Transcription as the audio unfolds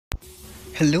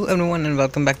Hello everyone and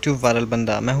welcome back to viral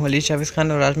बंदा। मैं हूं अली जावेद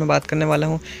खान और आज मैं बात करने वाला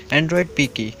हूं एंड्रॉयड पी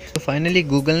की। तो फाइनली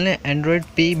गूगल ने Android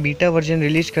P beta version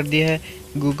release कर दिया है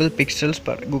गूगल पिक्सल्स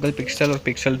पर, गूगल पिक्सल और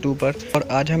पिक्सल 2 पर। और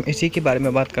आज हम इसी के बारे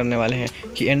में बात करने वाले हैं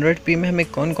कि एंड्रॉयड पी में हमें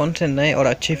कौन कौन से नए और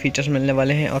अच्छे फीचर्स मिलने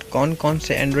वाले हैं और कौन कौन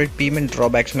से एंड्रॉयड पी में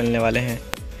ड्रॉबैक्स मिलने वाले हैं।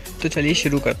 तो चलिए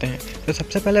शुरू करते हैं। तो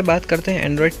सबसे पहले बात करते हैं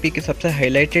एंड्रॉयड पी के सबसे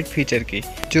हाईलाइटेड फीचर की,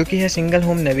 जो कि है सिंगल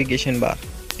होम नेविगेशन बार।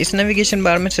 इस नेविगेशन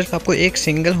बार में सिर्फ आपको एक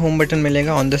सिंगल होम बटन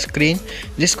मिलेगा ऑन द स्क्रीन,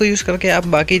 जिसको यूज़ करके आप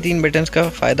बाकी 3 बटन्स का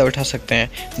फ़ायदा उठा सकते हैं।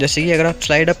 जैसे कि अगर आप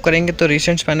स्लाइड अप करेंगे तो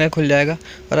रिसेंट्स पैनल खुल जाएगा,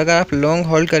 और अगर आप लॉन्ग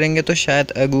होल्ड करेंगे तो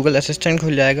शायद गूगल असिस्टेंट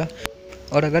खुल जाएगा,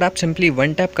 और अगर आप सिंपली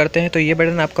 1 टैप करते हैं तो ये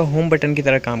बटन आपका होम बटन की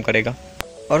तरह काम करेगा।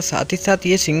 और साथ ही साथ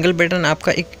ये सिंगल बटन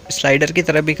आपका एक स्लाइडर की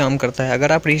तरह भी काम करता है।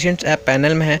 अगर आप रिसेंट्स ऐप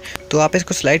पैनल में हैं तो आप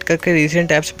इसको स्लाइड करके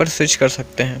रिसेंट ऐप्स पर स्विच कर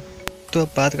सकते हैं। तो अब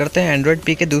बात करते हैं एंड्रॉयड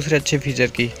पी के दूसरे अच्छे फीचर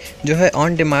की, जो है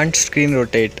ऑन डिमांड स्क्रीन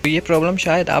रोटेट। तो ये प्रॉब्लम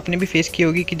शायद आपने भी फेस की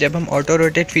होगी कि जब हम ऑटो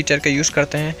रोटेट फीचर का यूज़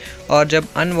करते हैं और जब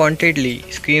अनवांटेडली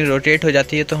स्क्रीन रोटेट हो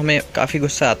जाती है तो हमें काफ़ी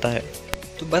गुस्सा आता है।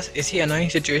 तो बस इसी अनोइंग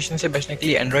सिचुएशन से बचने के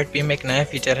लिए एंड्रॉयड पी में एक नया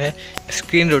फीचर है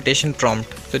स्क्रीन रोटेशन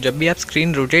प्रॉम्प्ट। तो जब भी आप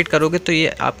स्क्रीन रोटेट करोगे तो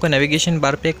ये आपको नेविगेशन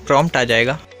बार पे एक प्रॉम्प्ट आ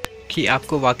जाएगा कि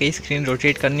आपको वाकई स्क्रीन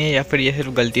रोटेट करनी है या फिर ये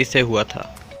सिर्फ गलती से हुआ था।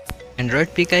 एंड्रॉयड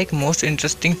पी का एक मोस्ट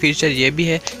इंटरेस्टिंग फीचर ये भी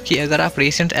है कि अगर आप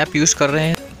रीसेंट ऐप यूज़ कर रहे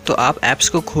हैं तो आप ऐप्स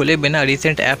को खोले बिना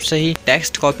रीसेंट ऐप से ही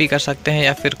टेक्स्ट कॉपी कर सकते हैं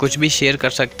या फिर कुछ भी शेयर कर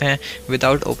सकते हैं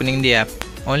without opening the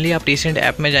app. Only आप रीसेंट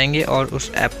ऐप में जाएंगे और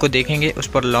उस ऐप को देखेंगे, उस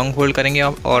पर लॉन्ग होल्ड करेंगे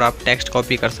और आप टेक्स्ट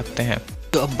कॉपी कर सकते हैं।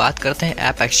 तो अब बात करते हैं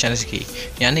ऐप एक्शंस की,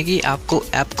 यानी कि आपको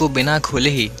ऐप को बिना खोले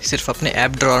ही सिर्फ अपने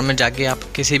ऐप ड्रॉअर में जाके आप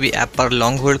किसी भी ऐप पर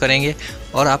लॉन्ग होल्ड करेंगे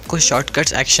और आपको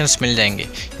शॉर्टकट्स एक्शंस मिल जाएंगे।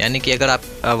 यानी कि अगर आप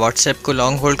व्हाट्सएप को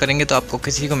लॉन्ग होल्ड करेंगे तो आपको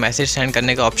किसी को मैसेज सेंड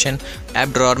करने का ऑप्शन ऐप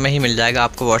ड्रॉअर में ही मिल जाएगा,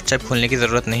 आपको व्हाट्सएप खोलने की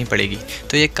ज़रूरत नहीं पड़ेगी।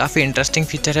 तो ये काफ़ी इंटरेस्टिंग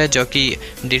फीचर है जो कि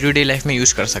डे टू डे लाइफ में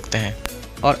यूज़ कर सकते हैं।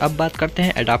 और अब बात करते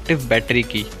हैं एडाप्टिव बैटरी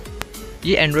की।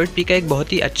 ये एंड्रॉयड पी का एक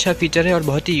बहुत ही अच्छा फीचर है और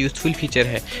बहुत ही यूज़फुल फीचर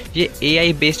है। ये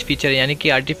एआई बेस्ड फीचर है, यानी कि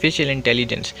आर्टिफिशियल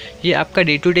इंटेलिजेंस। ये आपका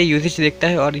डे टू डे यूजेज देखता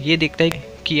है और ये देखता है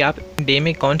कि आप डे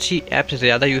में कौन सी ऐप्स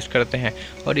ज़्यादा यूज़ करते हैं,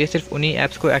 और ये सिर्फ उन्हीं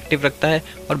ऐप्स को एक्टिव रखता है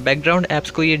और बैकग्राउंड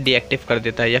ऐप्स को ये डीएक्टिव कर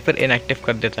देता है या फिर इनएक्टिव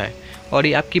कर देता है। और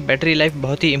ये आपकी बैटरी लाइफ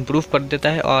बहुत ही इम्प्रूव कर देता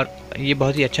है और ये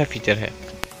बहुत ही अच्छा फीचर है।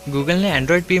 गूगल ने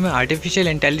एंड्रॉयड पी में आर्टिफिशियल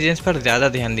इंटेलिजेंस पर ज़्यादा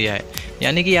ध्यान दिया है।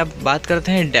 यानी कि आप बात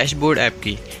करते हैं डैशबोर्ड ऐप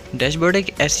की। डैशबोर्ड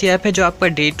एक ऐसी ऐप है जो आपका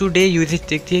डे टू डे यूजेज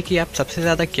देखती है कि आप सबसे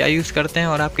ज़्यादा क्या यूज़ करते हैं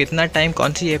और आप कितना टाइम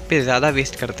कौन सी ऐप पे ज़्यादा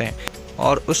वेस्ट करते हैं,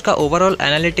 और उसका ओवरऑल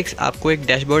एनालिटिक्स आपको एक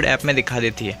डैशबोर्ड ऐप में दिखा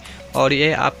देती है। और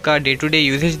ये आपका डे टू डे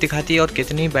यूजेज दिखाती है और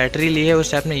कितनी बैटरी ली है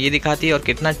उस ऐप ने ये दिखाती है, और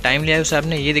कितना टाइम लिया है उस ऐप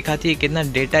ने ये दिखाती है, कितना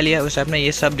डेटा लिया है उस ऐप ने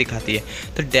ये सब दिखाती है।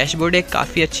 तो डैशबोर्ड एक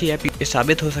काफ़ी अच्छी ऐप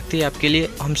साबित हो सकती है आपके लिए,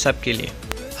 हम सब के लिए।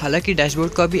 हालांकि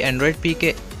डैशबोर्ड को अभी एंड्रॉयड पी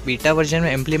के बीटा वर्जन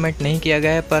में इम्प्लीमेंट नहीं किया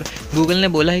गया है, पर गूगल ने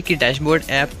बोला है कि डैशबोर्ड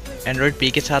ऐप एंड्रॉयड पी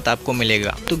के साथ आपको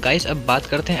मिलेगा। तो गाइस अब बात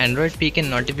करते हैं एंड्रॉयड पी के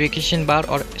नोटिफिकेशन बार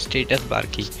और स्टेटस बार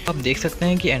की। आप देख सकते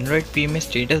हैं कि एंड्रॉयड पी में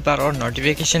स्टेटस बार और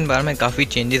नोटिफिकेशन बार में काफ़ी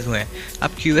चेंजेस हुए हैं।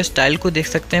 आप क्यूएस स्टाइल को देख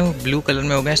सकते हैं, वो ब्लू कलर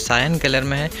में हो गए, सायन कलर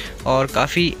में है और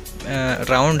काफ़ी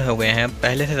राउंड हो गए हैं,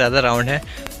 पहले से ज़्यादा राउंड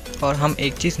है। और हम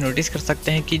एक चीज़ नोटिस कर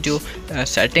सकते हैं कि जो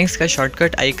सेटिंग्स का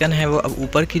शॉर्टकट आइकन है वो अब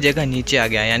ऊपर की जगह नीचे आ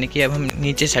गया है, यानी कि अब हम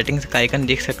नीचे सेटिंग्स का आइकन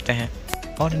देख सकते हैं।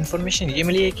 और इन्फॉर्मेशन ये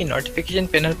मिली है कि नोटिफिकेशन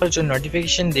पैनल पर जो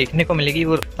नोटिफिकेशन देखने को मिलेगी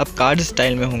वो अब कार्ड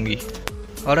स्टाइल में होंगी।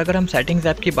 और अगर हम सेटिंग्स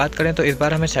ऐप की बात करें तो इस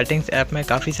बार हमें सेटिंग्स ऐप में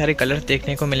काफ़ी सारे कलर्स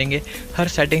देखने को मिलेंगे। हर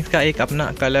सेटिंग्स का एक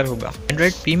अपना कलर होगा।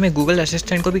 एंड्रॉयड पी में गूगल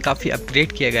असिस्टेंट को भी काफ़ी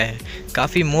अपग्रेड किया गया है।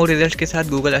 काफ़ी मोर रिजल्ट के साथ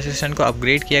गूगल असिस्टेंट को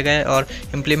अपग्रेड किया गया है और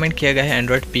इम्प्लीमेंट किया गया है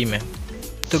एंड्रॉयड पी में।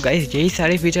 तो गाइस यही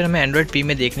सारे फीचर हमें एंड्रॉयड पी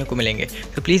में देखने को मिलेंगे।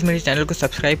 तो प्लीज़ मेरे चैनल को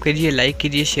सब्सक्राइब कीजिए, लाइक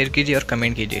कीजिए, शेयर कीजिए और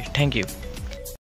कमेंट कीजिए। Thank you.